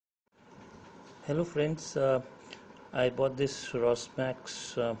Hello friends, I bought this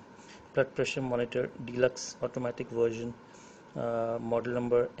Rossmax blood pressure monitor deluxe automatic version, model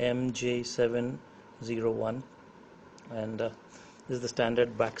number MJ701, and this is the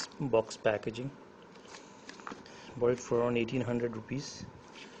standard box packaging. Bought it for around 1800 rupees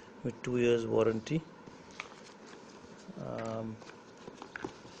with 2 years warranty.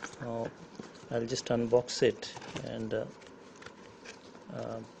 Now I'll just unbox it and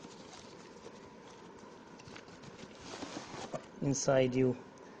inside you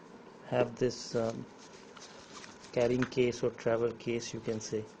have this carrying case or travel case, you can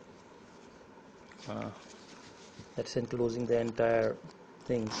say, that's enclosing the entire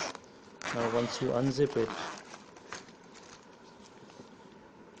things. Now once you unzip it,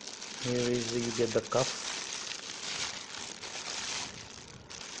 here is where you get the cuff.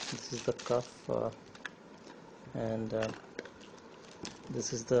 This is the cuff, and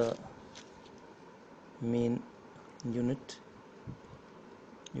this is the main unit.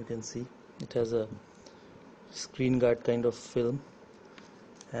 You can see it has a screen guard kind of film,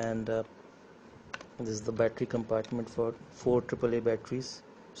 and this is the battery compartment for 4 AA batteries,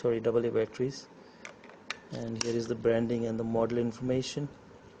 AA batteries, and here is the branding and the model information.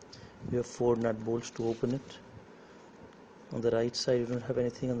 You have 4 nut bolts to open it. On the right side you don't have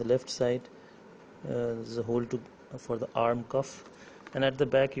anything. On the left side there's a hole for the arm cuff, and at the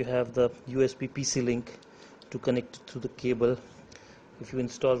back you have the USB PC link to connect it to the cable. If you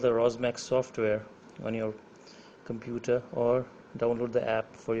install the Rossmax software on your computer or download the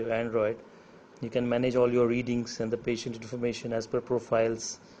app for your Android, you can manage all your readings and the patient information as per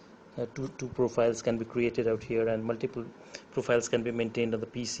profiles. Two profiles can be created out here, and multiple profiles can be maintained on the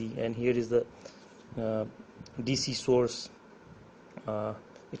PC. And here is the DC source.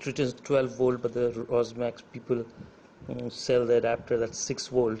 It returns 12 volt, but the Rossmax people sell the adapter that's 6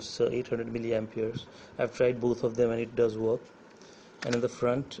 volts, so 800 milliamperes. I've tried both of them and it does work. And in the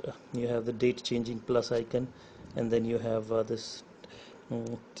front you have the date changing plus icon, and then you have this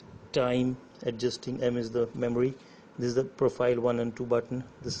time adjusting. M is the memory. This is the profile 1 and 2 button.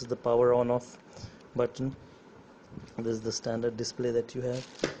 This is the power on off button. This is the standard display that you have.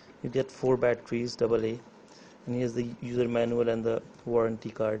 You get 4 batteries AA, and here's the user manual and the warranty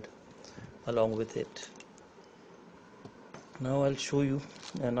card along with it. Now I'll show you.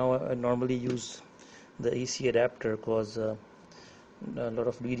 And now I normally use the AC adapter because a lot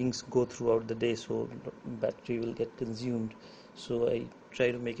of readings go throughout the day, so battery will get consumed. So I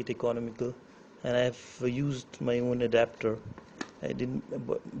try to make it economical, and I have used my own adapter. I didn't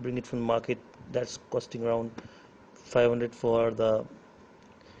bring it from the market. That's costing around 500 for the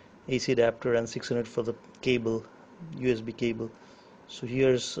AC adapter and 600 for the cable, USB cable. So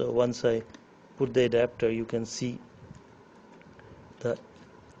here's once I put the adapter, you can see the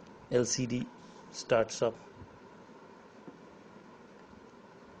LCD starts up.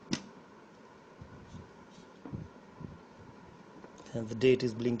 And the date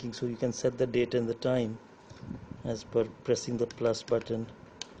is blinking, so you can set the date and the time as per pressing the plus button,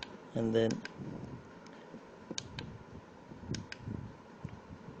 and then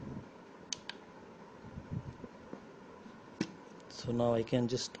so now I can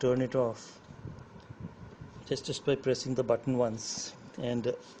just turn it off just by pressing the button once.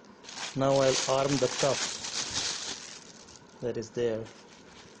 And now I'll arm the cuff that is there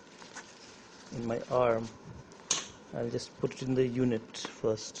in my arm. I'll just put it in the unit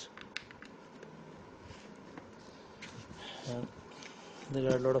first, and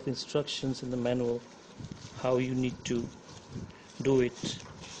there are a lot of instructions in the manual how you need to do it,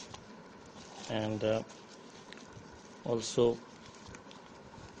 and also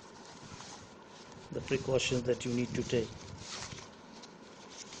the precautions that you need to take.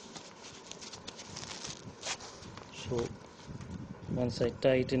 So once I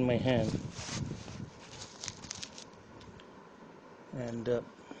tie it in my hand, and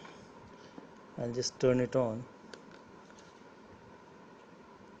I'll just turn it on.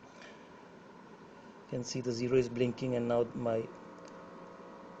 You can see the 0 is blinking, and now my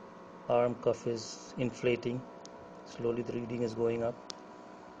arm cuff is inflating. Slowly the reading is going up.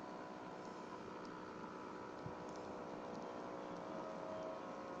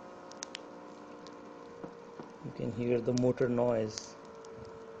 You can hear the motor noise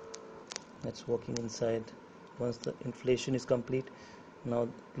that's working inside. Once the inflation is complete, now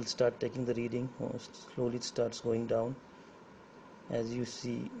we'll start taking the reading. Slowly it starts going down. As you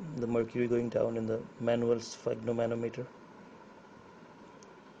see the mercury going down in the manual sphygmomanometer.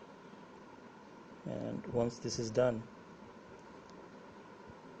 And once this is done,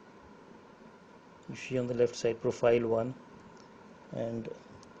 you see on the left side profile 1 and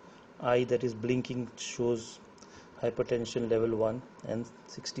eye that is blinking shows hypertension level 1, and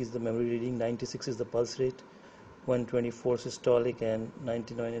 60 is the memory reading, 96 is the pulse rate, 124 systolic, and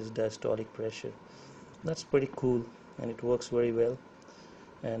 99 is diastolic pressure. That's pretty cool, and it works very well.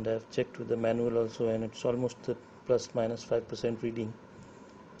 And I've checked with the manual also, and it's almost the plus minus 5% reading.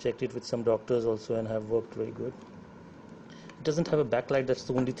 Checked it with some doctors also, and have worked very good. It doesn't have a backlight, that's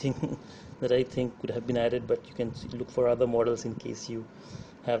the only thing that I think could have been added, but you can look for other models in case you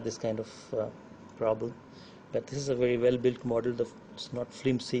have this kind of problem. But this is a very well built model. It's not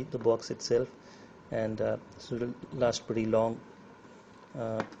flimsy, the box itself, and this will last pretty long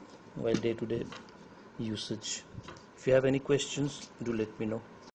while day-to-day usage. If you have any questions, do let me know.